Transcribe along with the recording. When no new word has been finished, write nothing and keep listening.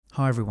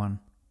Hi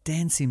everyone,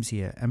 Dan Sims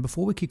here, and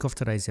before we kick off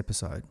today's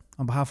episode,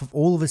 on behalf of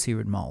all of us here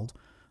at Mould,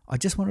 I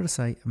just wanted to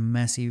say a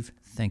massive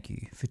thank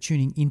you for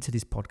tuning into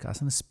this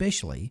podcast and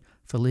especially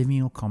for leaving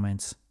your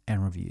comments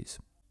and reviews.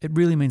 It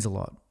really means a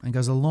lot and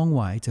goes a long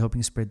way to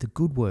helping spread the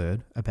good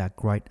word about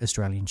great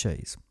Australian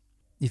cheese.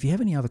 If you have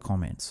any other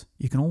comments,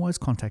 you can always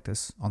contact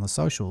us on the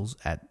socials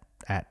at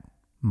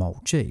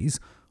Mould Cheese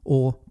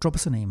or drop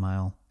us an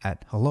email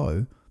at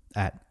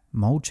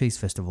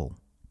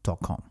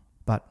hello@mouldcheesefestival.com.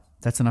 But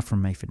that's enough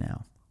from me for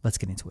now. Let's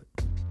get into it.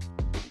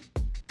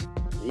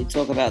 You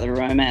talk about the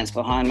romance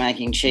behind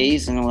making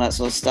cheese and all that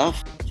sort of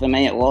stuff. For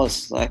me, it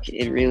was like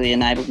it really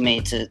enabled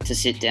me to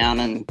sit down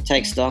and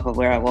take stock of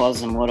where I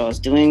was and what I was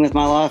doing with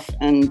my life,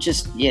 and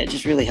just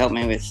really helped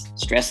me with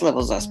stress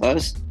levels, I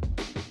suppose.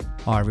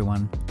 Hi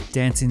everyone,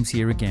 Dan Sims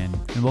here again,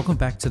 and welcome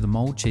back to the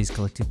Mould Cheese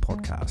Collective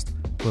podcast,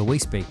 where we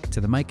speak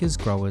to the makers,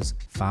 growers,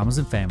 farmers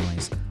and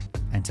families,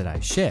 and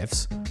today's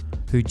chefs,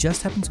 who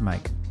just happen to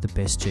make the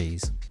best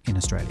cheese in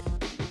Australia.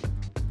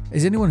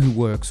 As anyone who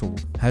works or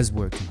has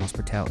worked in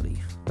hospitality,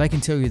 they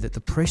can tell you that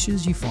the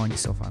pressures you find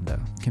yourself under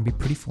can be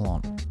pretty full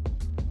on.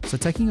 So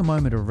taking a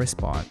moment of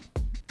respite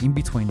in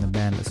between the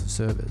madness of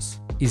service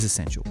is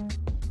essential.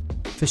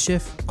 For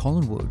Chef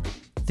Colin Wood,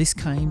 this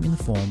came in the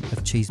form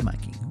of cheese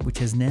making, which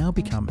has now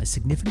become a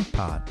significant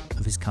part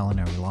of his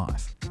culinary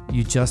life.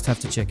 You just have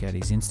to check out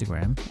his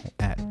Instagram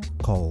at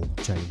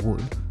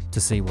ColJWood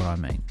to see what I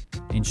mean.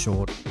 In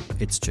short,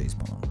 it's cheese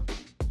porn.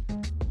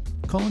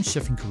 Colin's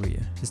chefing career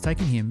has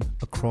taken him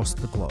across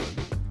the globe,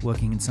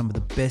 working in some of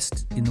the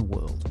best in the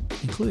world,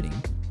 including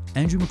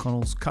Andrew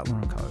McConnell's Cutler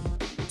 & Co.,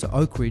 to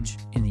Oak Ridge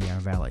in the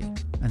Yarra Valley,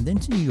 and then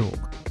to New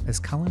York as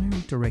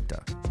culinary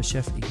director for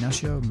Chef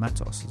Ignacio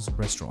Matos'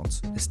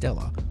 restaurants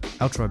Estella,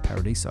 Altro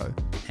Paradiso,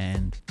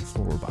 and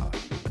Flora Bar.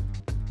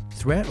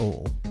 Throughout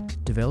all,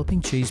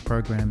 developing cheese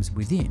programs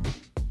within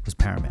was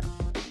paramount.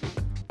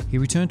 He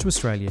returned to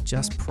Australia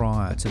just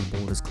prior to the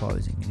borders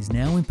closing and is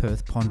now in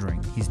Perth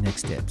pondering his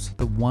next steps.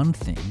 But one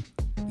thing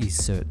is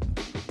certain: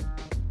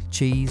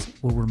 cheese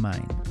will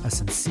remain a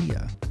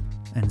sincere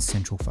and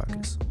central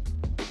focus.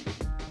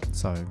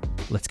 So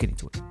let's get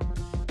into it.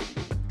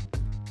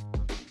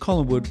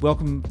 Colin Wood,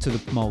 welcome to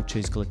the Mould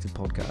Cheese Collective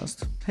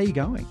podcast. How are you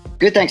going?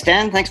 Good, thanks,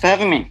 Dan. Thanks for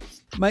having me.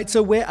 Mate,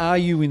 so where are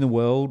you in the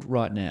world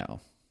right now?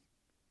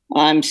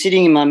 I'm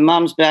sitting in my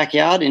mum's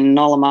backyard in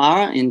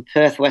Nollamara in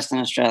Perth, Western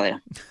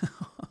Australia.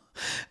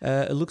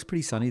 It looks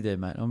pretty sunny there,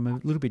 mate. I'm a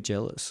little bit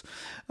jealous.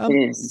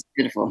 It is. It's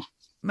beautiful.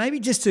 Maybe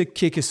just to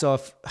kick us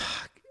off,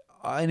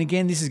 and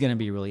again, this is going to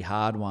be a really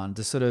hard one,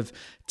 to sort of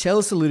tell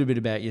us a little bit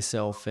about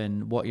yourself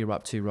and what you're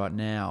up to right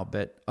now.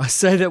 But I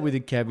say that with a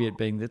caveat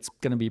being that's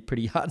going to be a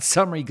pretty hard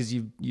summary because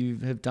you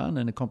have done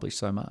and accomplished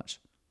so much.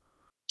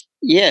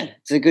 Yeah,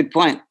 it's a good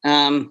point.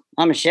 I'm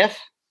a chef.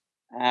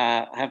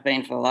 Have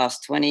been for the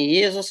last 20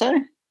 years or so.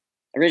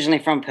 Originally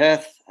from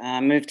Perth,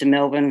 moved to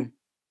Melbourne,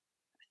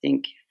 I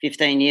think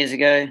 15 years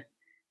ago,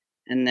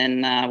 and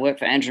then worked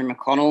for Andrew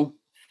McConnell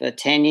for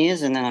 10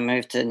 years, and then I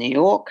moved to New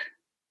York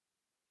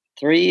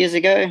 3 years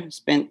ago,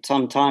 spent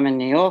some time in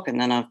New York, and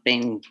then I've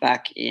been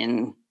back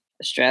in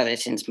Australia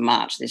since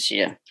March this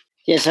year.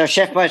 Yeah, so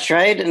chef by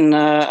trade, and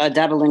I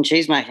dabble in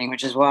cheese making,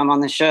 which is why I'm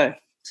on this show.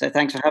 So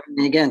thanks for having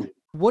me again.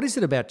 What is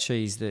it about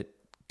cheese that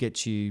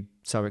gets you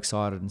so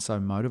excited and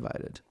so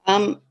motivated?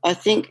 I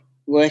think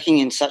working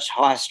in such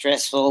high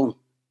stressful,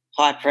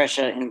 high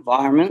pressure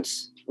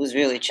environments was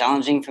really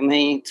challenging for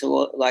me to,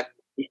 like,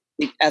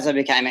 as I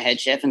became a head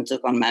chef and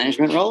took on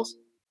management roles.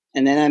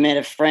 And then I met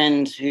a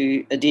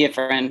dear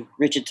friend,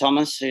 Richard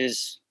Thomas,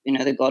 who's,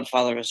 the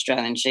godfather of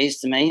Australian cheese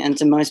to me and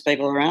to most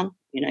people around.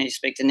 You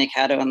speak to Nick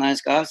Haddo and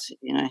those guys,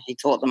 he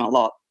taught them a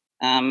lot.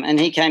 And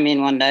he came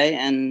in one day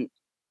and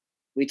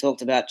we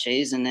talked about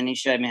cheese, and then he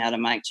showed me how to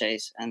make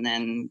cheese. And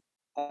then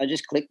I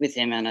just clicked with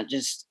him, and it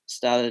just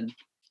started,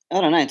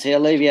 to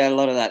alleviate a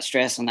lot of that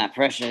stress and that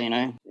pressure.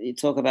 You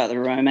talk about the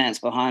romance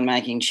behind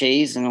making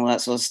cheese and all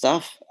that sort of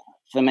stuff.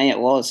 For me, it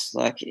was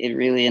like it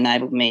really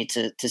enabled me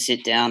to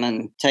sit down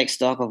and take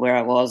stock of where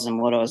I was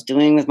and what I was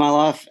doing with my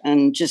life,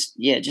 and just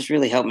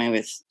really helped me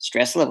with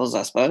stress levels,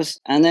 I suppose.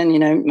 And then,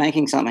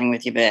 making something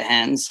with your bare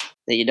hands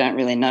that you don't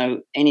really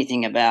know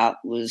anything about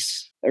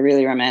was a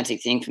really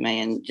romantic thing for me,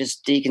 and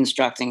just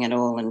deconstructing it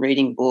all and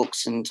reading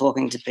books and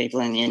talking to people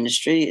in the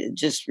industry, it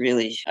just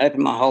really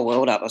opened my whole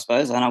world up, I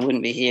suppose. And I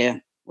wouldn't be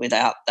here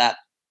without that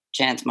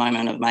chance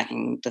moment of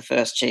making the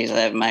first cheese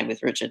I ever made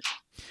with Richard.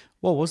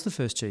 What was the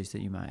first cheese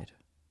that you made?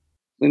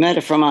 We made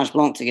a fromage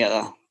blanc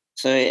together.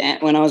 So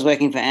when I was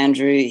working for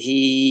Andrew,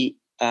 he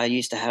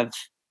used to have,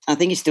 I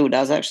think he still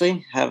does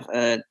actually, have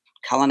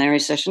culinary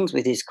sessions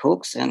with his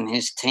cooks and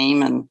his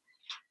team and,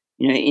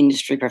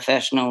 industry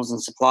professionals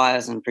and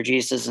suppliers and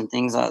producers and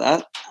things like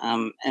that.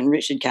 And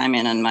Richard came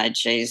in and made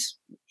cheese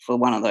for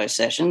one of those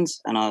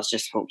sessions, and I was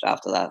just hooked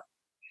after that.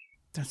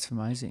 That's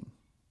amazing.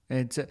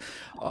 It's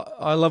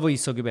I love what you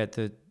talk about,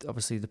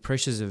 obviously the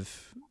pressures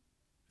of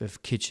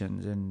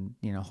kitchens and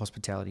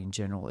hospitality in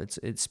general. It's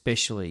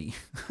especially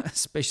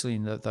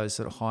in those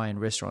sort of high end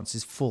restaurants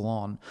is full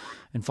on,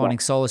 and finding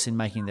solace in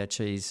making that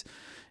cheese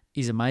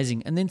is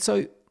amazing. And then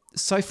so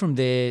from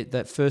there,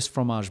 that first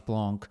fromage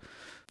blanc,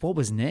 what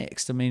was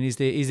next? I mean, is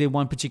there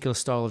one particular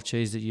style of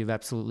cheese that you've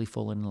absolutely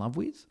fallen in love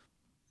with?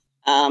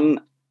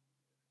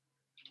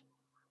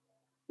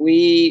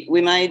 We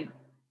made,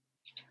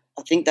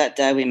 I think that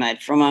day we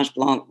made fromage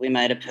blanc, we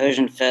made a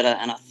Persian feta,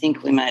 and I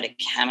think we made a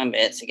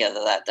camembert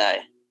together that day.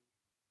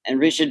 And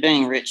Richard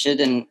being Richard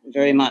and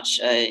very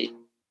much I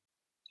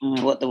don't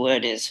know what the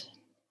word is.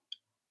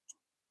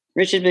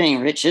 Richard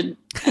being Richard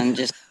and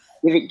just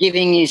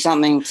giving you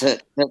something to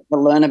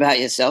learn about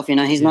yourself.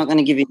 He's not going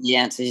to give you the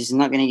answers. He's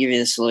not going to give you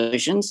the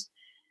solutions.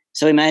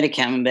 So we made a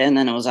camembert, and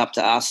then it was up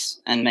to us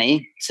and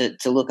me to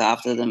look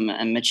after them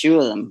and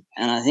mature them.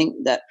 And I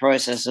think that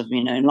process of,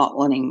 not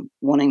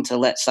wanting to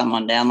let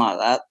someone down like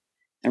that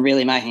and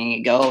really making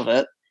a go of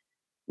it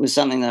was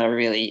something that I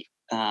really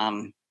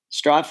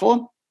strive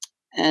for.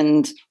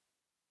 And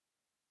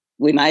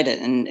we made it.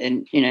 And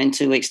in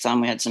 2 weeks'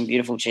 time, we had some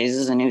beautiful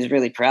cheeses, and he was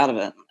really proud of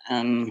it.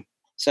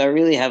 So I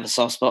really have a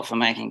soft spot for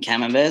making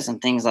camemberts and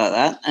things like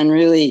that, and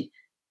really,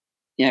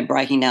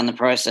 breaking down the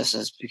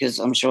processes, because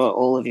I'm sure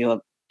all of you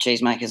are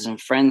cheesemakers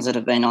and friends that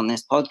have been on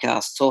this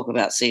podcast talk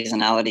about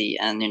seasonality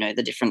and,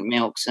 the different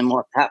milks and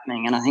what's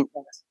happening. And I think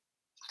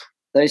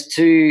those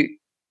two,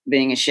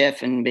 being a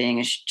chef and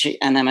being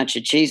an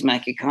amateur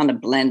cheesemaker, kind of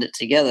blend it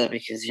together,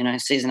 because,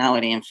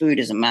 seasonality in food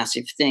is a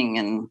massive thing.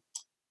 And,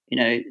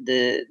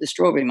 the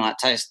strawberry might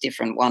taste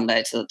different one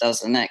day till it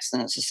does the next.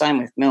 And it's the same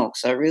with milk.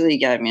 So it really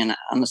gave me an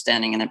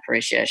understanding and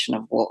appreciation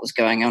of what was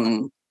going on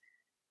in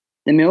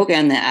the milk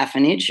and the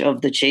affinage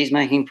of the cheese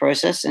making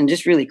process, and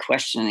just really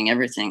questioning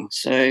everything.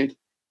 So,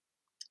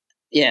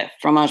 yeah,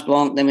 fromage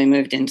blanc, then we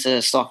moved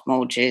into soft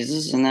mold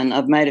cheeses, and then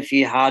I've made a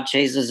few hard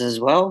cheeses as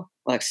well,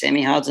 like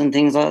semi-hards and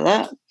things like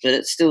that. But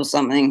it's still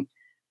something,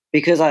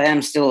 because I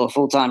am still a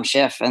full-time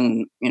chef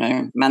and,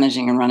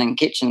 managing and running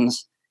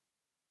kitchens,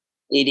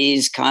 it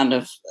is kind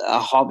of a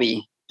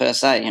hobby per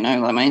se.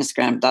 Like my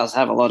Instagram does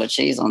have a lot of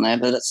cheese on there,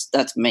 but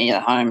that's me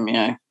at home,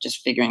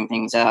 just figuring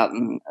things out,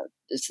 and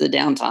it's the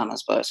downtime, I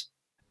suppose.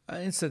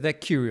 And so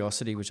that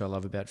curiosity, which I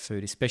love about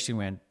food, especially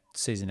around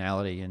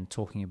seasonality and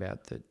talking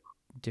about the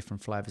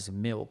different flavors of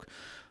milk.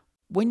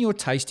 When you're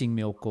tasting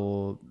milk,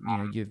 or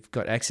you've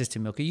got access to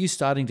milk, are you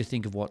starting to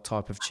think of what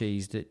type of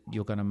cheese that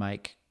you're going to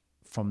make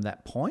from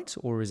that point,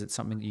 or is it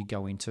something that you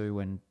go into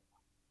and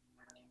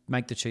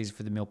make the cheese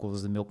for the milk, or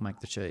does the milk make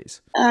the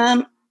cheese?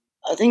 I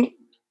think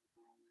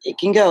it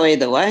can go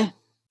either way.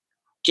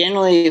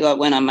 Generally, like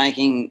when I'm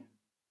making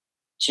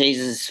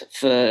cheeses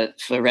for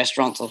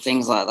restaurants or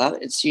things like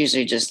that, it's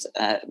usually just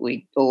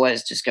we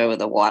always just go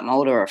with a white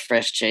mold or a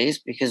fresh cheese,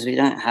 because we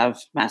don't have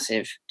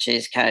massive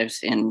cheese caves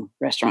in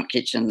restaurant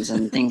kitchens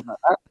and things like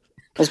that.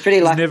 It's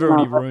pretty There's never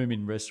any room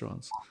in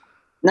restaurants.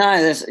 No,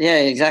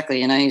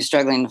 exactly. You're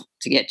struggling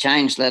to get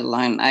changed, let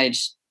alone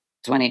age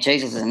 20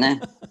 cheeses in there.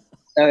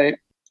 So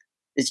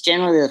it's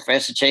generally the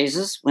fresher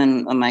cheeses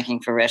when I'm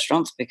making for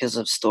restaurants, because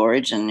of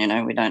storage,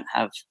 and we don't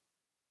have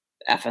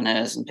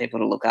affineurs and people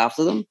to look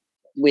after them.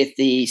 With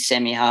the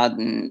semi-hard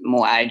and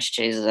more aged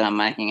cheeses that I'm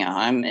making at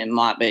home, it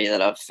might be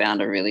that I've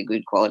found a really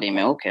good quality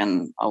milk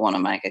and I want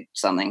to make it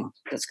something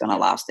that's going to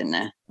last in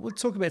there. We'll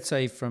talk about,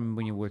 say, from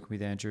when you're working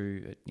with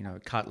Andrew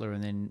at Cutler,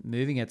 and then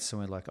moving out to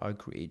somewhere like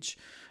Oak Ridge.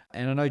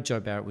 And I know Joe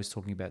Barrett was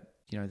talking about,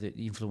 the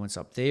influence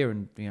up there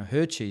and,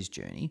 her cheese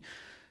journey.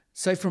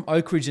 So from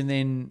Oak Ridge, and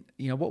then,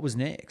 what was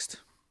next?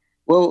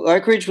 Well,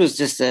 Oak Ridge was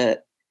just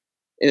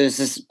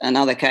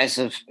another case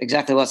of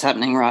exactly what's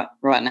happening right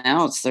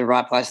now. It's the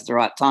right place at the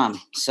right time.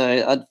 So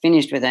I'd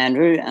finished with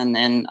Andrew, and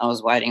then I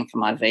was waiting for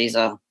my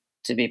visa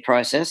to be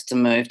processed to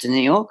move to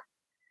New York.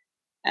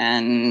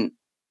 And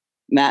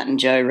Matt and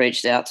Joe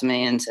reached out to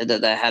me and said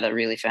that they had a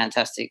really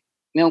fantastic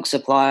milk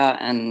supplier,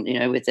 and,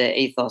 with their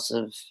ethos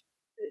of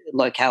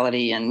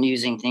locality and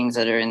using things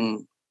that are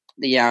in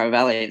the Yarra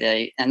Valley,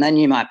 they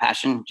knew my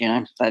passion.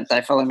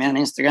 They follow me on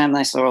Instagram,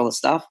 they saw all the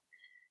stuff.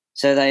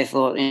 So they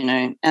thought,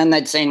 and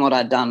they'd seen what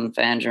I'd done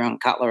for Andrew and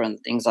Cutler and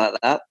things like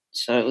that.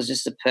 So it was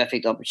just a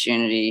perfect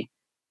opportunity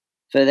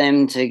for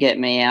them to get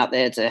me out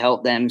there to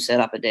help them set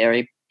up a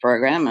dairy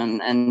program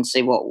and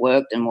see what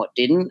worked and what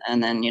didn't.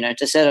 And then,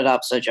 to set it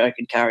up so Joe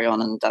could carry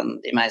on and done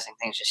the amazing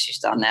things that she's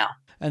done now.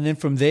 And then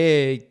from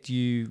there,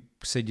 you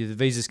said the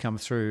visas come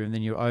through, and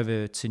then you're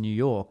over to New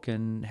York.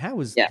 And how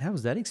was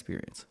that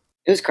experience?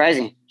 It was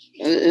crazy.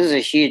 It was a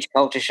huge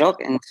culture shock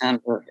in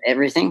terms of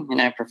everything,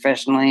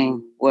 professionally,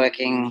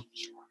 working,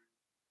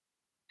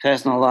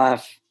 personal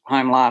life,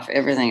 home life,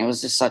 everything. It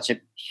was just such a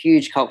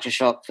huge culture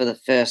shock for the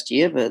first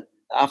year, but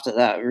after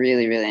that,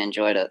 really, really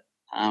enjoyed it.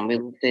 We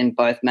lived in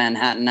both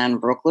Manhattan and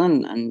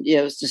Brooklyn, and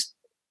it was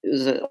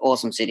an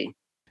awesome city.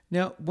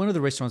 Now, one of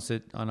the restaurants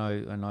that I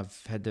know and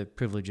I've had the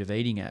privilege of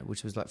eating at,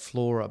 which was like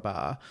Flora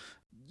Bar,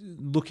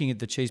 looking at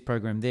the cheese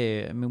program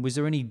there, I mean, was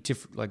there any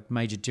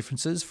major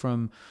differences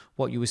from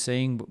what you were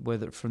seeing,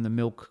 whether from the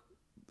milk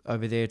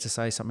over there to,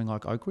 say, something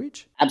like Oak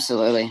Ridge?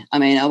 Absolutely. I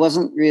mean, I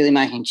wasn't really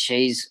making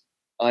cheese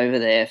over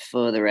there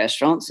for the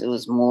restaurants. It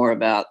was more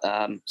about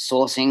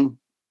sourcing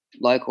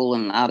local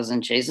and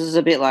artisan cheeses,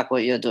 a bit like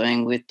what you're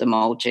doing with the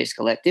Mold Cheese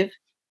Collective.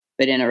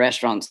 but in a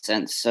restaurant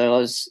sense. So I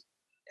was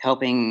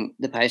helping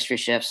the pastry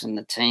chefs and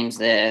the teams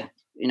there,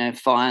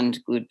 find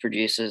good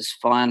producers,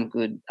 find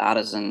good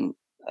artisan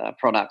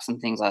products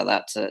and things like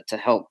that to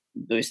help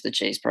boost the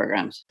cheese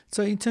programs.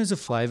 So in terms of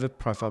flavour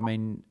profile, I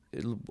mean,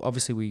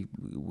 obviously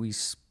we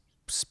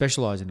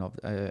specialise in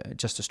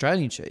just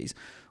Australian cheese.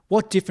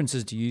 What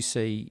differences do you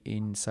see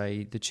in,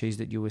 say, the cheese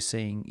that you were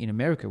seeing in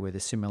America? Were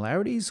there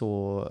similarities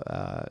or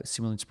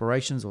similar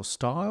inspirations or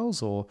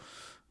styles, or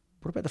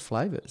what about the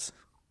flavours?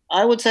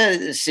 I would say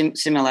the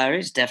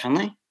similarities,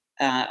 definitely.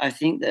 I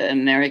think the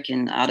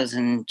American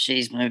artisan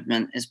cheese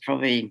movement is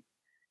probably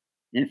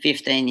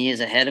 15 years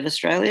ahead of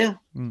Australia.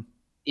 Mm.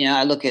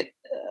 I look at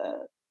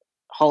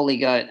Holy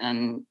Goat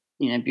and,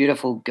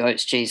 beautiful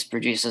goat's cheese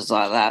producers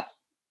like that.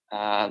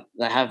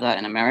 They have that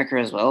in America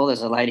as well.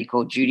 There's a lady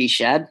called Judy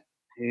Shadd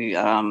who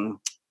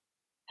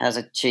has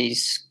a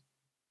cheese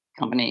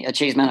company, a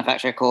cheese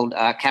manufacturer called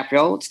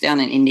Capriol. It's down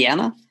in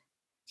Indiana.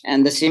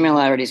 And the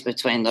similarities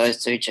between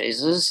those two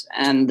cheeses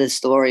and the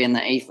story and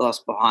the ethos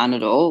behind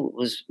it all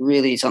was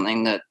really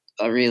something that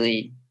I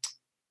really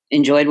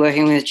enjoyed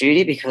working with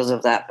Judy because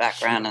of that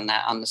background and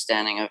that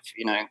understanding of,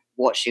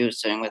 what she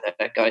was doing with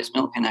her goat's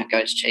milk and her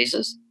goat's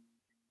cheeses.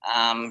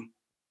 And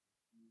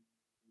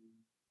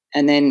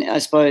then I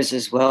suppose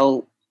as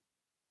well,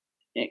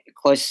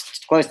 close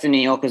to New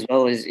York as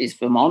well is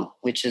Vermont,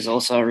 which is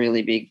also a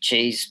really big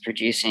cheese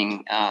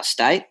producing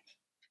state.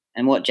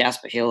 And what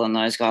Jasper Hill and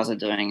those guys are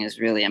doing is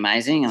really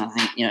amazing. And I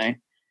think,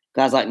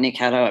 guys like Nick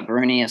Haddo at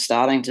Bruni are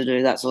starting to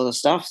do that sort of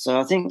stuff. So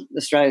I think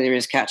Australia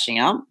is catching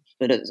up,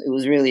 but it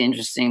was really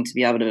interesting to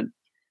be able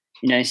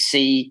to,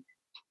 see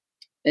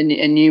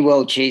a new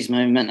world cheese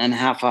movement and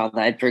how far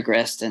they'd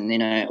progressed. And,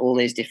 all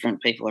these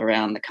different people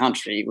around the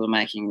country were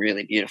making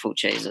really beautiful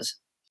cheeses.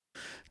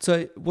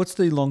 So what's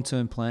the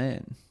long-term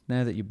plan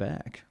now that you're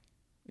back?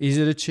 Is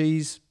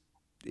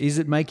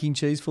it making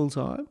cheese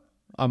full-time?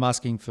 I'm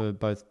asking for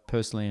both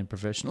personally and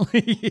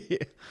professionally.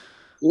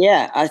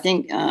 Yeah, I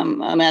think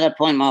I'm at a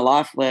point in my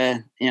life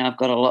where I've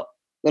got a lot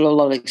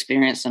of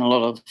experience and a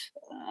lot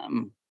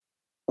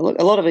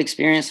of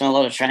experience and a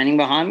lot of training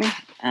behind me.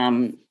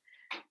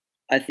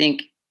 I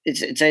think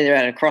it's either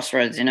at a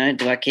crossroads.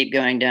 Do I keep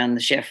going down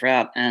the chef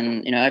route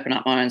and open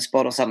up my own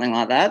spot or something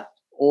like that,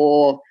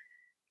 or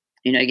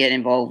get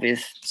involved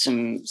with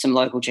some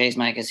local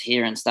cheesemakers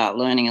here and start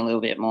learning a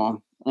little bit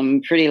more.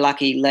 I'm pretty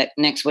lucky.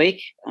 Next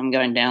week, I'm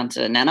going down to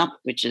Nannup,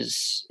 which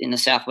is in the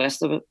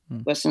southwest of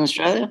Western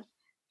Australia,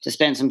 to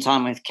spend some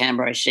time with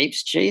Cambrai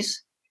sheep's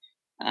cheese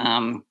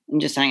and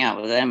just hang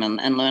out with them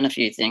and learn a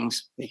few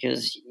things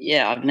because,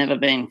 I've never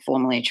been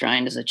formally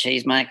trained as a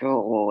cheesemaker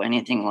or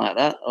anything like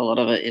that. A lot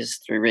of it is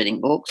through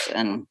reading books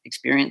and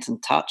experience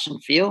and touch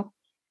and feel.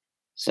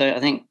 So I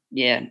think,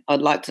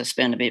 I'd like to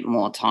spend a bit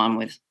more time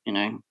with,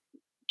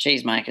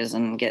 cheesemakers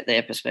and get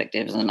their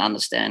perspectives and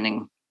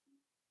understanding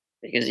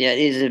because, it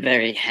is a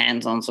very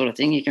hands-on sort of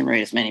thing. You can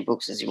read as many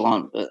books as you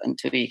want, but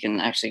until you can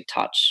actually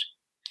touch,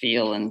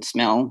 feel and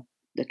smell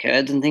the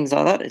curds and things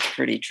like that, it's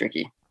pretty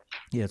tricky.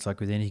 Yeah, it's like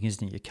with anything,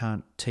 isn't it? You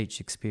can't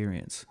teach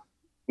experience.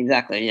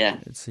 Exactly, yeah.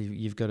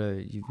 You've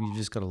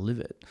just got to live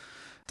it.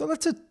 So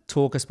let's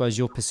talk, I suppose,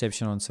 your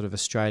perception on sort of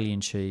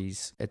Australian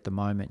cheese at the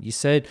moment. You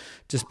said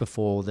just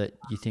before that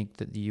you think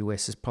that the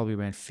US is probably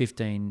around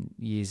 15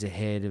 years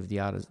ahead of the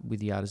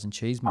artisan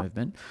cheese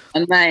movement.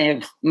 I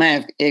may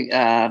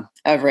have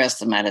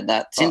overestimated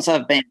that. Since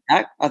I've been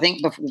back, I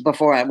think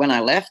when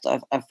I left,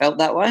 I felt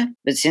that way.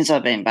 But since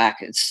I've been back,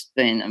 it's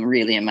been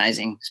really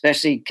amazing,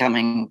 especially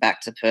coming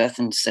back to Perth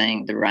and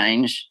seeing the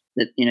range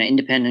that,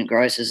 independent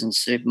grocers and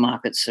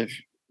supermarkets have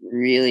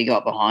really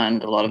got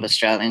behind a lot of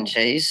Australian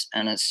cheese,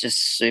 and it's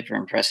just super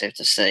impressive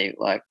to see.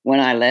 Like when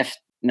I left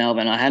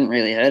Melbourne, I hadn't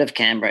really heard of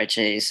Cambrai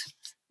cheese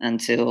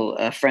until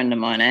a friend of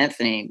mine,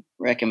 Anthony,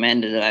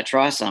 recommended that I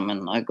try some,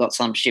 and I got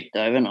some shipped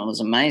over and it was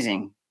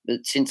amazing.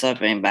 But since I've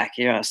been back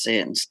here, I see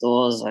it in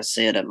stores, I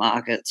see it at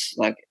markets.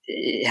 Like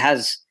it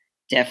has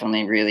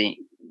definitely really,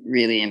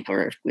 really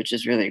improved, which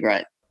is really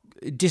great.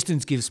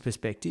 Distance gives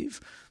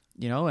perspective,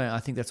 and I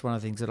think that's one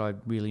of the things that I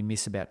really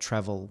miss about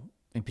travel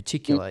in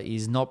particular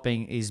is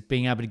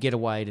being able to get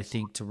away to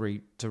think, to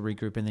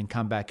regroup and then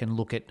come back and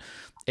look at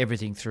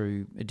everything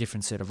through a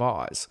different set of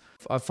eyes.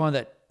 I find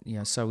that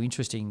so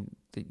interesting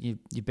that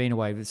you've been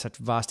away with such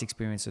vast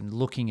experience and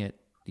looking at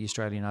the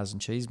Australian artisan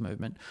cheese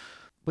movement.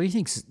 What do you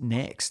think's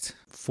next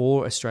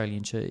for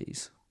Australian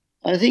cheese?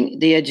 I think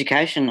the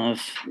education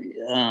of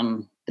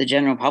the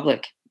general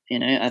public.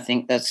 I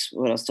think that's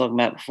what I was talking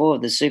about before.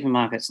 The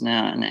supermarkets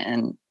now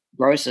and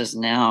grocers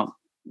now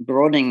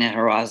broadening their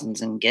horizons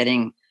and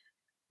getting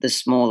the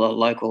smaller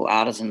local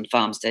artisan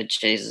farmstead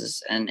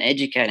cheeses and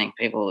educating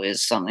people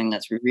is something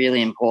that's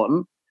really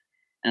important.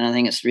 And I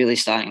think it's really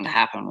starting to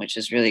happen, which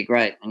is really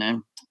great.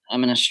 I'm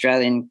an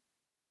Australian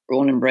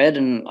born and bred,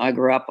 and I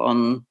grew up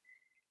on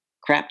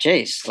crap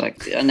cheese.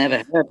 Like I'd never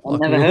heard of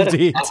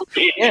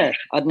Camembert.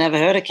 I've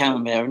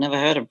never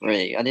heard of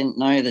Brie. I didn't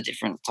know the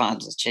different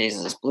types of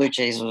cheeses. Blue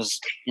cheese was,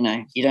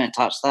 you don't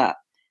touch that.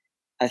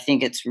 I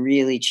think it's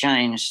really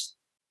changed,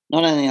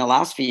 not only in the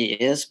last few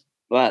years,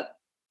 but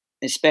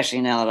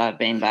especially now that I've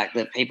been back,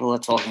 that people are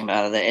talking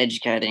about it. They're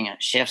educating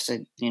it. Chefs are,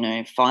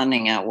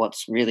 finding out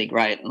what's really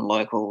great and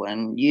local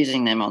and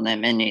using them on their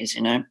menus.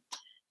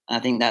 I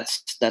think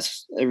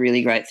that's a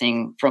really great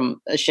thing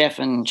from a chef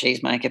and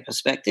cheesemaker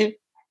perspective.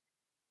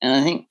 And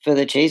I think for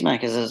the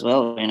cheesemakers as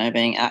well,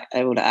 being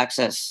able to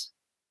access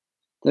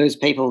those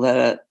people that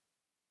are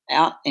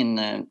out in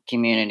the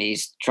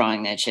communities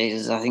trying their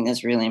cheeses, I think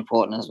that's really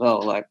important as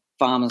well. Like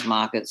farmers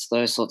markets,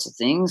 those sorts of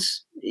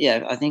things.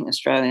 Yeah, I think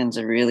Australians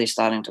are really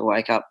starting to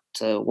wake up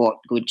to what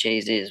good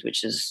cheese is,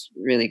 which is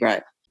really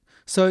great.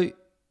 So,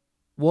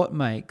 what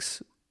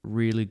makes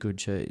really good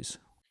cheese?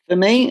 For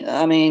me,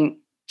 I mean,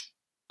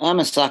 I'm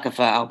a sucker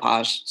for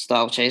Alpine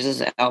style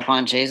cheeses,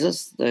 Alpine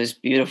cheeses, those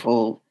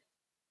beautiful,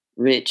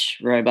 rich,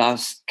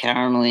 robust,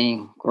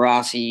 caramelly,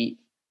 grassy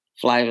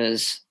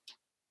flavors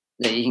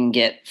that you can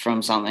get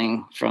from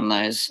something from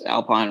those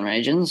Alpine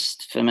regions.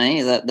 For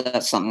me,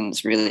 that's something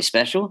that's really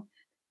special.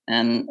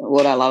 And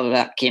what I love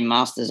about Kim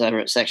Masters over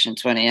at Section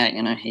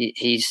 28,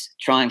 he's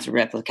trying to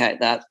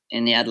replicate that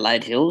in the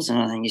Adelaide Hills, and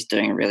I think he's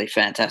doing a really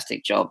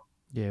fantastic job.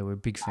 Yeah, we're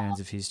big fans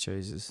of his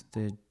cheeses.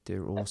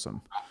 They're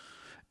awesome.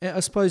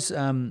 I suppose,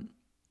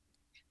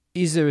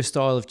 is there a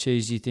style of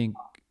cheese you think,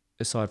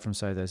 aside from,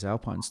 say, those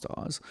Alpine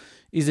styles,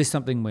 is there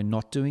something we're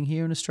not doing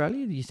here in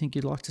Australia that you think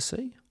you'd like to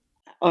see?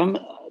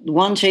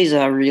 One cheese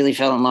that I really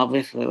fell in love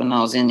with when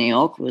I was in New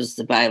York was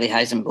the Bailey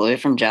Hazen Blue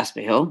from Jasper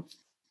Hill.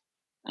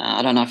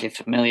 I don't know if you're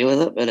familiar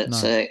with it, but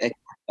it's No.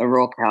 a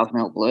raw cow's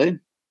milk blue,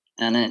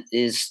 and it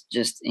is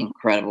just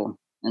incredible.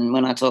 And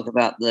when I talk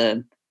about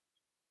the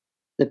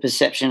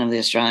perception of the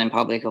Australian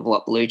public of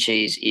what blue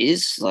cheese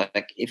is,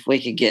 like if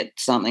we could get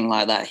something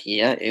like that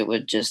here, it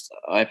would just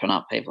open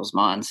up people's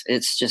minds.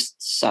 It's just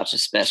such a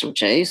special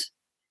cheese.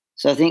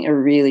 So I think a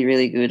really,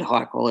 really good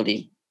high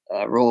quality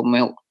raw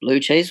milk blue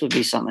cheese would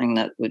be something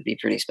that would be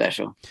pretty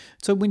special.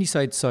 So when you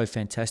say it's so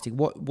fantastic,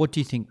 what do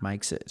you think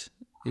makes it?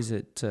 Is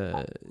it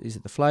the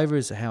flavour?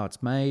 Is it how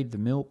it's made? The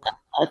milk?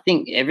 I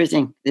think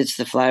everything. It's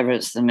the flavour.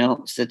 It's the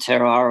milk. It's the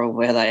terroir of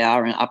where they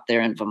are up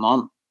there in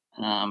Vermont.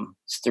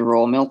 It's the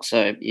raw milk,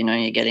 so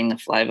you're getting the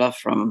flavour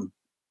from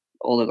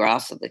all the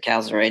grass that the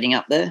cows are eating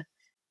up there.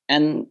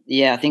 And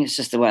yeah, I think it's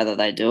just the way that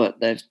they do it.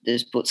 They've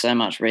just put so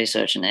much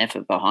research and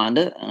effort behind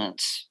it, and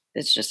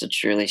it's just a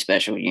truly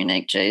special,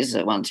 unique cheese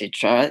that once you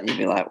try it, you'd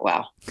be like,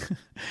 wow.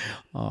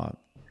 Oh,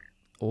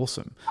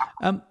 awesome.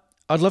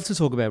 I'd love to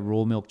talk about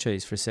raw milk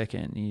cheese for a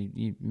second.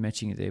 You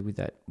mentioning it there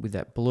with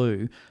that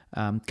blue.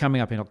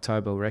 Coming up in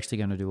October, we're actually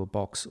going to do a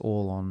box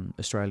all on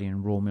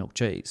Australian raw milk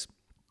cheese.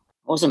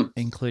 Awesome.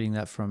 Including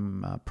that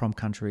from Prom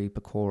Country,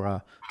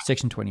 Pecora,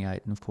 Section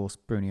 28, and of course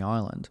Bruny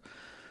Island.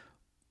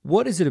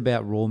 What is it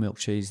about raw milk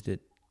cheese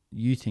that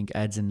you think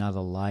adds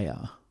another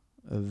layer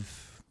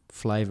of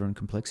flavour and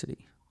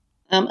complexity?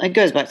 It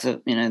goes back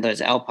to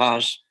those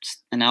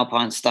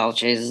Alpine style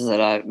cheeses that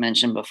I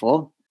mentioned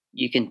before.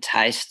 You can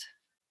taste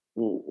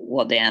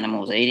what the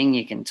animal's eating.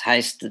 You can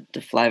taste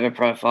the flavour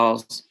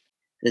profiles.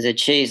 There's a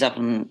cheese up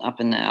in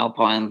the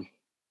Alpine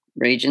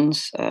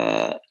regions,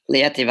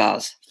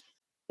 Liativars.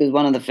 It was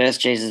one of the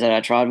first cheeses that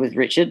I tried with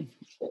Richard.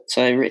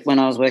 So when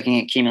I was working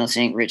at Cumulus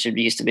Inc., Richard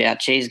used to be our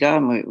cheese guy,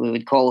 and we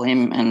would call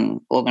him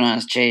and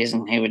organise cheese,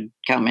 and he would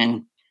come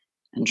in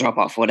and drop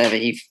off whatever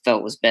he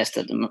felt was best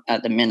at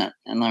the minute.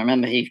 And I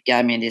remember he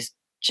gave me this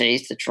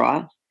cheese to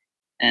try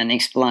and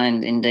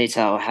explained in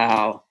detail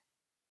how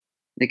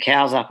the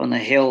cows up on the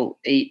hill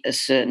eat a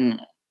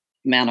certain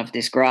amount of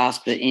this grass,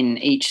 but in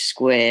each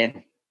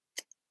square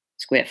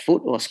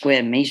foot or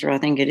square metre, I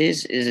think it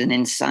is an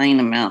insane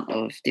amount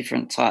of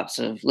different types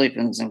of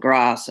lupins and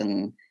grass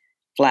and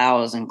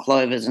flowers and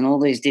clovers and all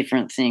these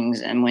different things.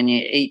 And when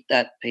you eat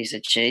that piece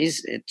of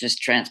cheese, it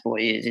just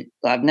transports you.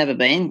 I've never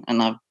been,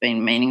 and I've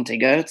been meaning to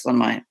go. It's on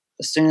my,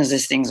 as soon as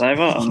this thing's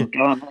over, I'm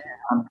going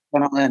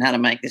to learn how to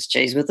make this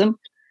cheese with them.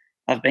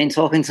 I've been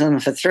talking to them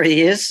for 3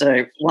 years,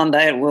 so one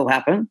day it will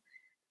happen.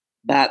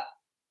 But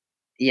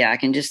yeah, I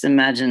can just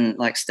imagine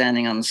like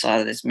standing on the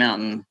side of this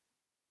mountain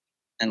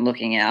and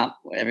looking out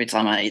every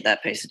time I eat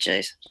that piece of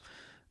cheese.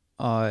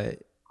 I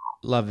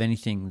love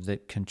anything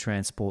that can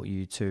transport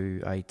you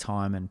to a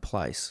time and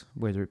place,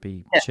 whether it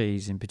be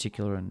cheese in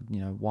particular and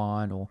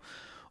wine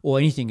or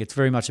anything. It's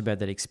very much about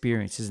that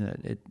experience,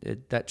 isn't it?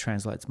 It that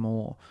translates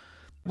more.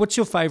 What's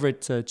your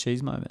favourite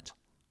cheese moment?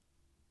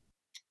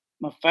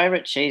 My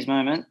favourite cheese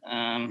moment,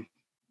 I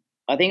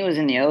think it was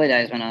in the early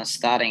days when I was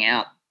starting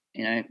out.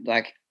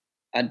 Like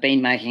I'd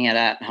been making it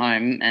at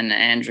home, and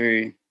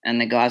Andrew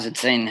and the guys had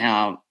seen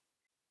how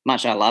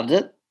much I loved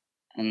it,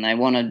 and they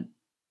wanted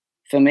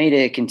for me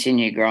to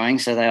continue growing,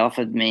 so they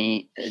offered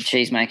me a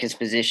cheesemaker's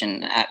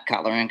position at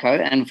Cutler & Co.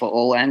 and for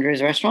all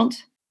Andrew's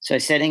restaurants. So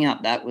setting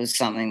up that was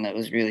something that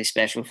was really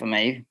special for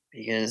me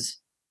because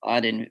I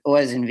didn't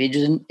always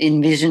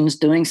envisioned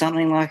doing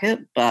something like it,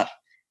 but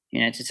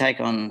to take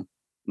on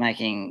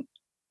making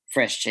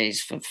fresh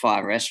cheese for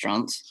 5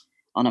 restaurants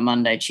on a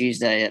Monday,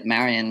 Tuesday at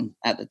Marion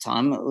at the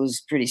time, it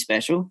was pretty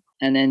special.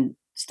 And then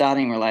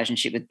starting a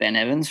relationship with Ben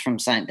Evans from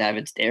St.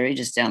 David's Dairy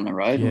just down the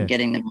road and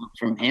getting them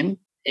from him.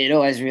 it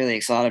always really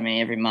excited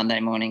me every Monday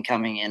morning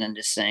coming in and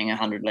just seeing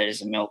 100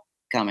 litres of milk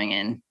coming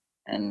in,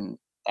 and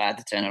I had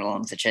to turn it all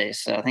into cheese.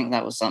 So I think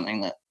that was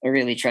something that I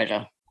really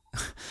treasure.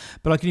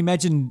 But I can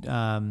imagine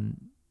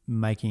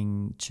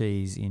making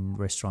cheese in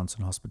restaurants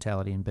and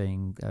hospitality and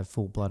being a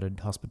full-blooded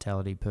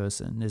hospitality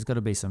person. There's got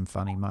to be some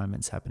funny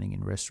moments happening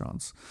in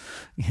restaurants.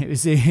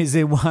 Is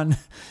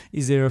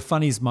there a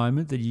funniest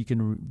moment that you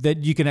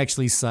can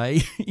actually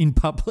say in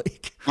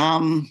public?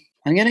 I'm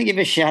going to give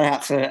a shout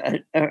out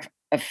to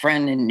a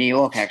friend in New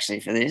York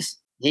actually for this.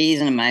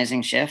 He's an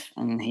amazing chef,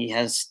 and he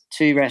has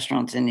 2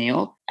 restaurants in New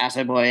York,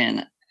 Asso Boy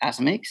and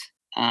Assamix,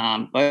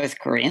 both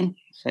Korean.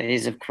 So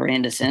he's of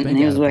Korean descent, and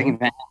he was working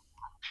for.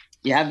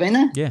 You have been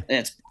there? Yeah,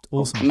 it's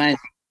awesome, amazing.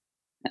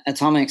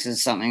 Atomics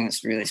is something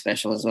that's really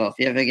special as well. If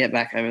you ever get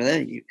back over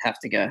there, you have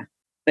to go.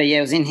 But yeah,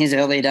 it was in his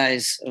early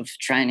days of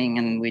training,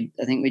 and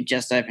I think we'd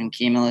just opened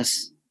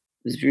Cumulus.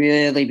 It was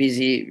really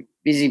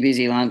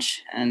busy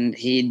lunch, and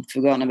he'd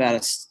forgotten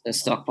about a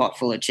stock pot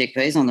full of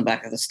chickpeas on the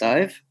back of the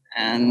stove.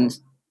 And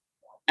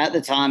at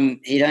the time,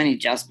 he'd only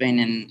just been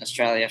in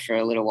Australia for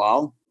a little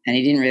while, and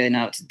he didn't really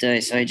know what to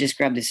do. So he just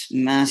grabbed this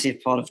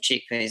massive pot of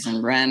chickpeas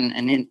and ran.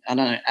 And I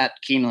don't know, at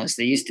Cumulus,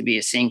 there used to be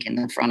a sink in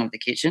the front of the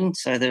kitchen.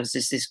 So there was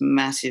this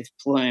massive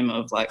plume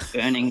of like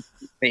burning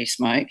chickpea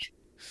smoke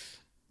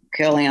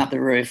curling up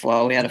the roof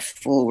while we had a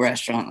full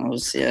restaurant.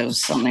 It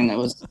was something that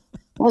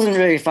wasn't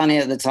really funny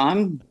at the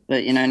time,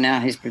 but, now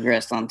he's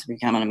progressed on to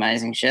become an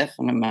amazing chef,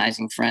 an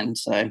amazing friend.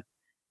 So,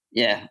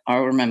 yeah,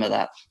 I'll remember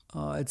that.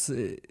 Oh,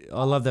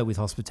 I love that with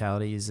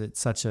hospitality. Is it's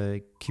such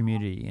a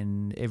community,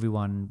 and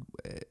everyone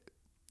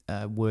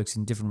works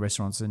in different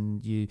restaurants,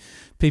 and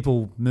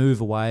people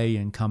move away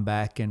and come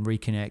back and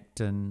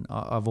reconnect. And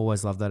I've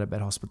always loved that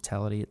about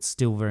hospitality. It's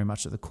still very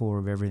much at the core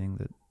of everything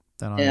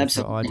that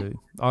I do.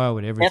 I owe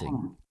it everything.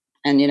 Definitely.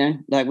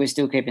 And we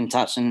still keep in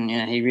touch, and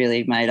he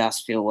really made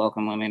us feel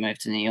welcome when we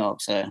moved to New York.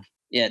 So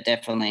yeah,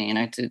 definitely,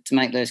 to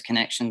make those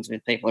connections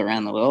with people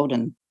around the world.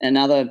 And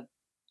another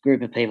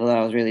group of people that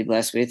I was really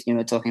blessed with, you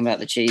were talking about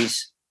the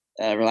cheese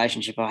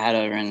relationship I had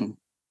over in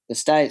the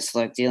States,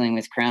 like dealing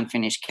with Crown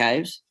Finish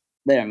Caves.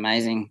 They're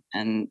amazing,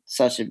 and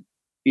such a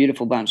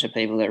beautiful bunch of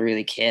people that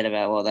really cared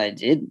about what they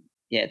did.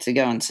 Yeah, to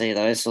go and see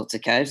those sorts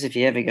of caves, if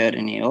you ever go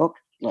to New York,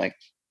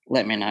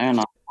 let me know.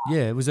 And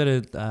yeah, was that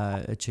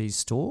a cheese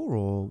store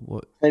or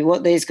what? So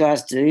what these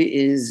guys do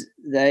is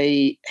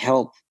they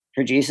help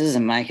producers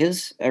and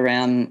makers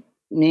around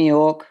New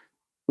York,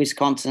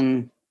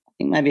 Wisconsin, I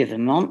think maybe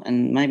Vermont,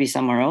 and maybe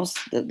somewhere else.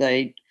 What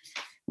they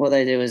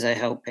do is they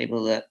help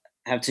people that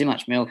have too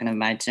much milk and have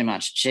made too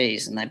much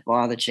cheese, and they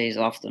buy the cheese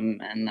off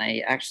them, and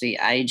they actually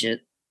age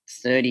it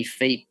 30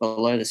 feet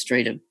below the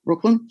street of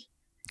Brooklyn.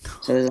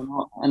 So there's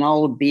an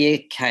old beer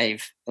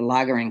cave, a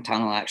lagering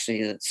tunnel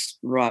actually, that's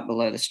right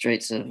below the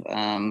streets of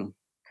Crown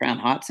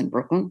Heights in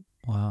Brooklyn.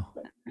 Wow.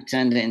 We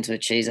turned it into a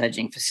cheese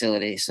aging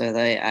facility. So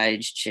they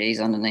age cheese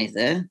underneath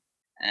there,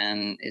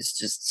 and it's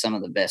just some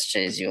of the best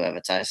cheese you'll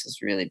ever taste.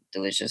 It's really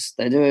delicious.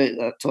 They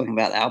do, talking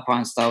about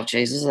Alpine style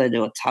cheeses, they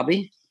do a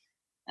tubby,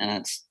 and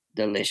it's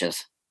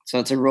delicious. So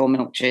it's a raw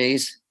milk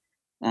cheese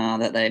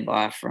that they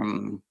buy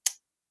from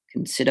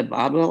Consider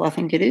Bardwell, I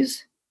think it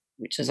is,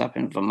 which is up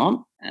in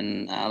Vermont,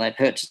 and they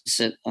purchase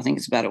it, I think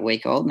it's about a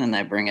week old, and then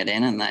they bring it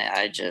in and they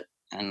age it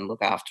and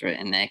look after it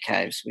in their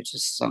caves, which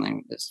is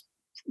something that's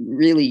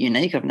really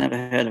unique. I've never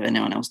heard of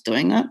anyone else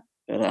doing that,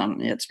 but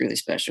it's really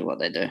special what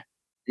they do.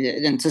 Yeah,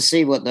 and to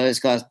see what those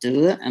guys do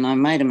with it, and I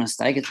made a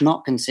mistake. It's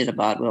not Consider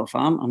Bardwell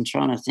Farm. I'm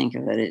trying to think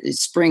of it.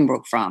 It's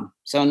Springbrook Farm.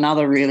 So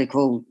another really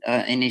cool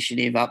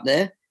initiative up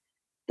there.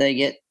 They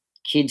get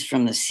kids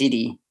from the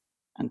city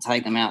and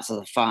take them out to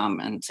the farm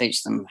and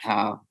teach them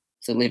how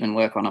to live and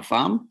work on a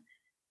farm.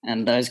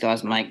 And those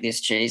guys make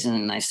this cheese and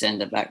then they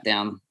send it back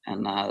down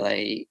and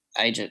they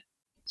age it.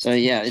 So,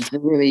 yeah, it's a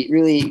really,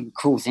 really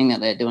cool thing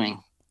that they're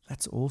doing.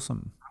 That's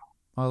awesome.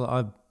 I'd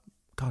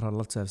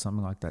love to have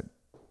something like that,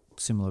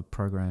 similar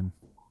program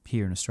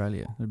here in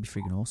Australia. It'd be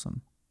freaking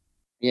awesome.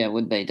 Yeah, it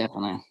would be,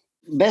 definitely.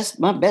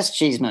 My best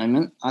cheese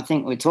moment, I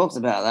think we talked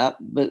about that,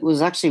 but it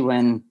was actually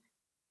when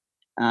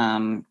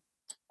I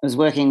was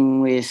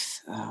working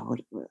with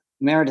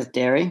Meredith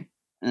Dairy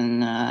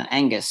and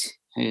Angus,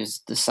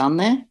 who's the son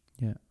there.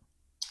 Yeah.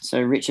 So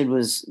Richard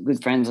was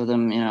good friends with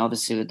them,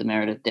 obviously with the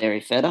Meredith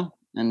Dairy Feta,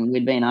 and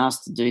we'd been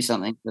asked to do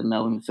something for the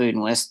Melbourne Food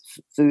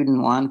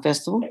and Wine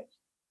Festival.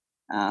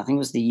 I think it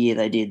was the year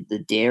they did the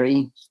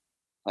dairy,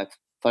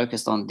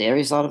 focused on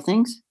dairy side of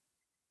things.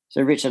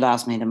 So Richard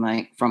asked me to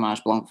make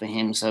fromage blanc for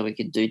him so we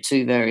could do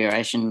 2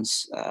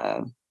 variations,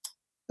 a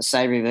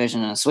savoury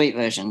version and a sweet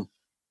version,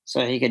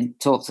 so he could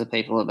talk to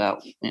people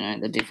about,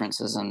 the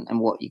differences and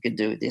what you could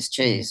do with this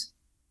cheese.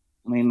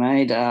 We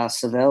made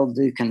Savel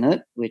du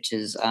Canut, which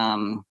is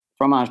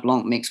fromage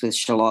blanc mixed with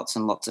shallots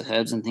and lots of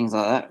herbs and things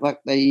like that.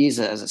 They use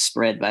it as a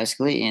spread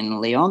basically in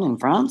Lyon in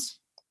France.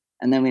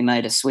 And then we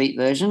made a sweet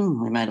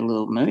version. We made a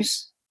little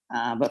mousse.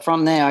 But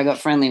from there, I got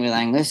friendly with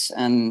Angus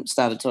and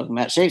started talking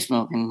about sheep's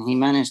milk. And he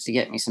managed to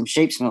get me some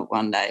sheep's milk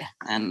one day.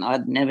 And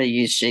I'd never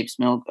used sheep's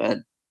milk. I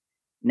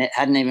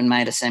hadn't even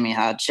made a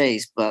semi-hard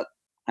cheese. But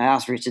I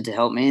asked Richard to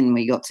help me, and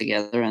we got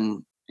together,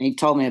 and he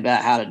told me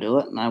about how to do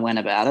it, and I went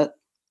about it.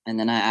 And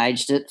then I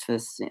aged it for,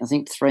 I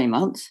think, 3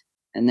 months.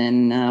 And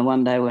then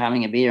one day we're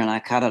having a beer, and I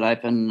cut it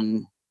open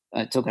and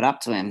I took it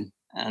up to him,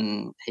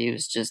 and he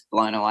was just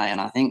blown away.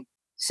 And I think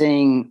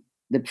seeing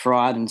the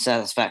pride and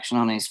satisfaction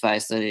on his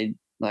face that he'd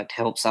like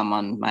help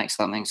someone make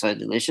something so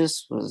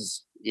delicious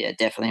was, yeah,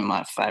 definitely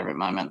my favourite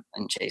moment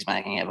in cheese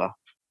making ever.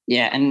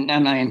 Yeah, and I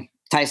mean,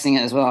 tasting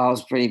it as well, I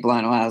was pretty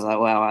blown away. I was like,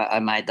 wow, I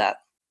made that.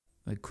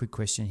 A quick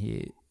question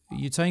here.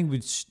 You're saying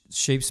with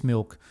sheep's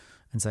milk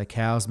and say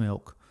cow's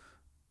milk,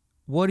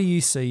 what do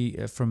you see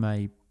from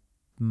a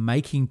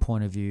making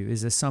point of view?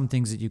 Is there some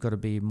things that you've got to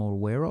be more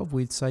aware of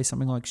with, say,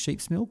 something like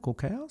sheep's milk or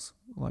cows?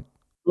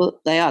 Well,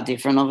 they are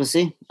different,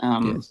 obviously.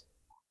 Yes.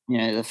 You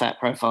know, the fat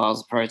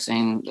profiles, the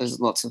protein, there's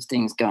lots of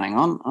things going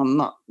on. I'm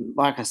not,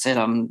 like I said,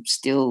 I'm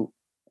still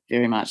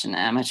very much an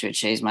amateur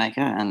cheesemaker,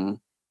 and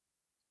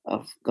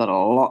I've got a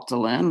lot to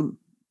learn,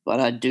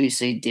 but I do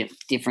see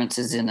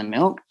differences in the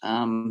milk.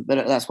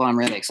 But that's why I'm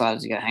really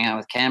excited to go hang out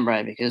with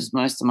Cambrai, because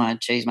most of my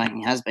cheese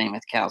making has been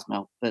with cow's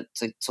milk. But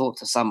to talk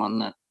to someone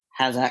that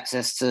has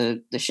access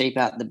to the sheep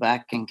out the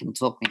back and can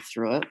talk me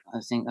through it, I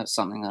think that's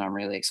something that I'm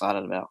really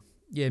excited about.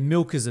 Yeah,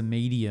 milk as a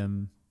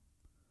medium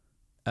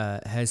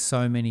has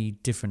so many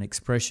different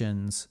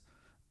expressions,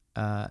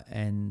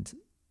 and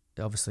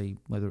obviously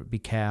whether it be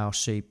cow,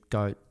 sheep,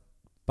 goat,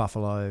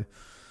 buffalo,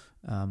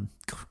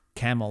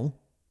 camel.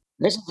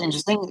 This is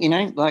interesting, you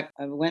know, like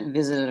I went and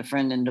visited a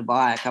friend in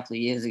Dubai a couple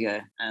of years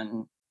ago,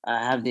 and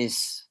I have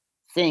this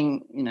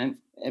thing, you know,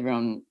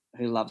 everyone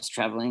who loves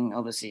traveling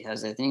obviously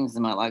has their things. They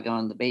might like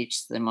going to the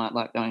beach, they might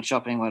like going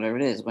shopping, whatever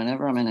it is.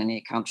 Whenever I'm in a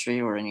new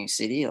country or a new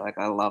city, like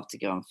I love to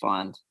go and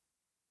find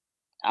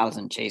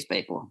artisan cheese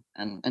people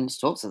and just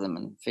talk to them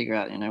and figure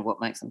out, you know, what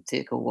makes them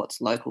tick or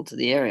what's local to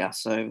the area.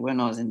 So when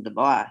I was in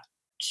Dubai,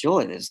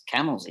 surely there's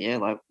camels here,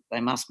 like they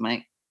must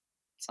make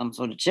some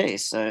sort of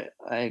cheese. So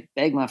I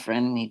begged my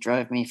friend, and he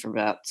drove me for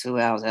about 2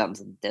 hours out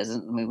into the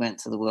desert, and we went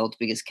to the world's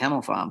biggest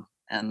camel farm,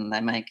 and they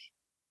make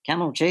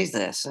camel cheese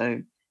there.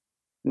 So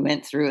we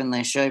went through and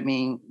they showed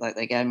me, like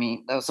they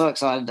were so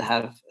excited to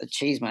have a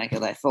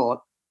cheesemaker, they thought,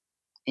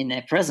 in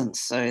their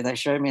presence. So they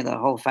showed me the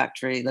whole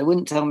factory. They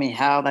wouldn't tell me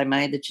how they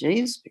made the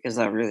cheese because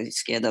they were really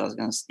scared that I was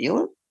going to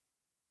steal it.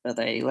 But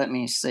they let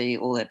me see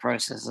all their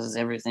processes,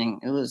 everything.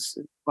 It was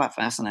quite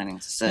fascinating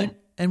to see.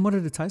 And what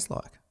did it taste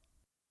like?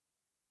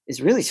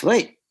 It's really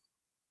sweet.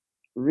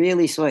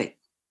 Really sweet.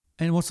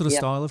 And what sort of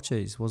style of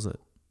cheese was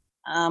it?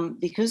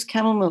 Because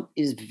camel milk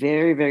is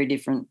very, very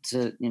different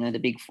to, you know, the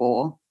big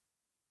four,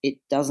 it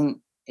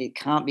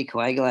can't be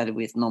coagulated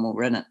with normal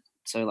rennet.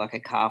 So like a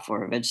calf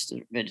or a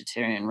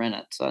vegetarian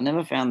rennet. So I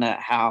never found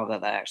out how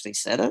that they actually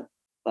said it.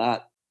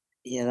 But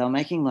yeah, they were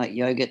making like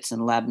yogurts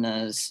and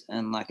labnehs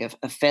and like a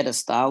feta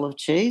style of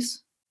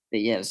cheese.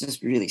 But yeah, it was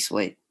just really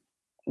sweet.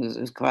 It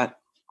was quite,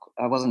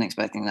 I wasn't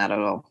expecting that at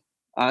all.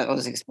 I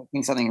was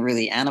expecting something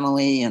really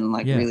animal-y and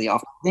like really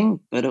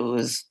off-putting, but it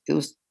was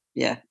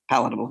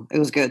palatable. It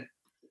was good.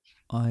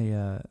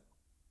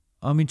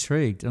 I'm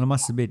intrigued, and I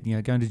must admit, you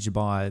know, going to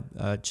Dubai,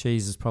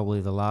 cheese is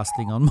probably the last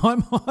thing on my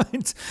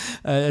mind,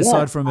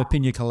 aside from a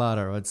pina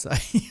colada, I'd say.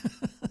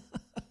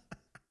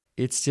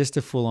 It's just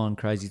a full-on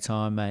crazy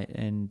time, mate.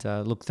 And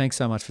look, thanks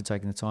so much for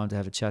taking the time to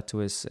have a chat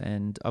to us.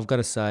 And I've got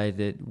to say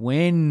that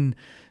when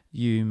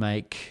you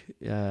make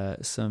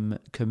some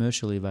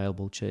commercially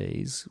available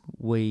cheese,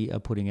 we are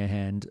putting a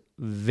hand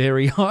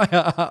very high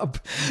up.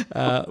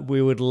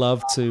 We would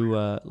love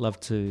to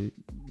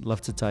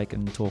take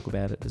and talk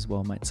about it as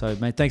well, mate. So,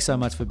 mate, thanks so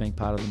much for being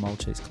part of the Mold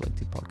Cheese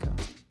Collective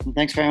podcast.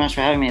 Thanks very much for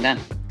having me, Dan.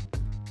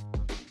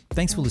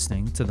 Thanks for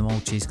listening to the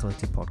Mold Cheese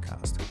Collective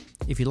podcast.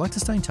 If you'd like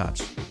to stay in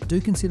touch, do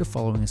consider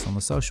following us on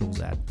the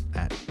socials at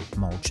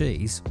Mold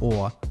Cheese,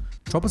 or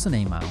drop us an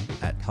email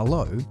at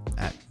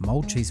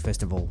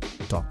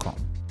hello@moldcheesefestival.com.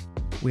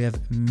 We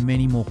have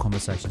many more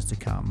conversations to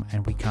come,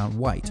 and we can't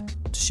wait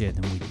to share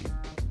them with you.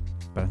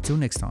 But until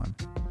next time,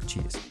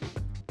 cheers.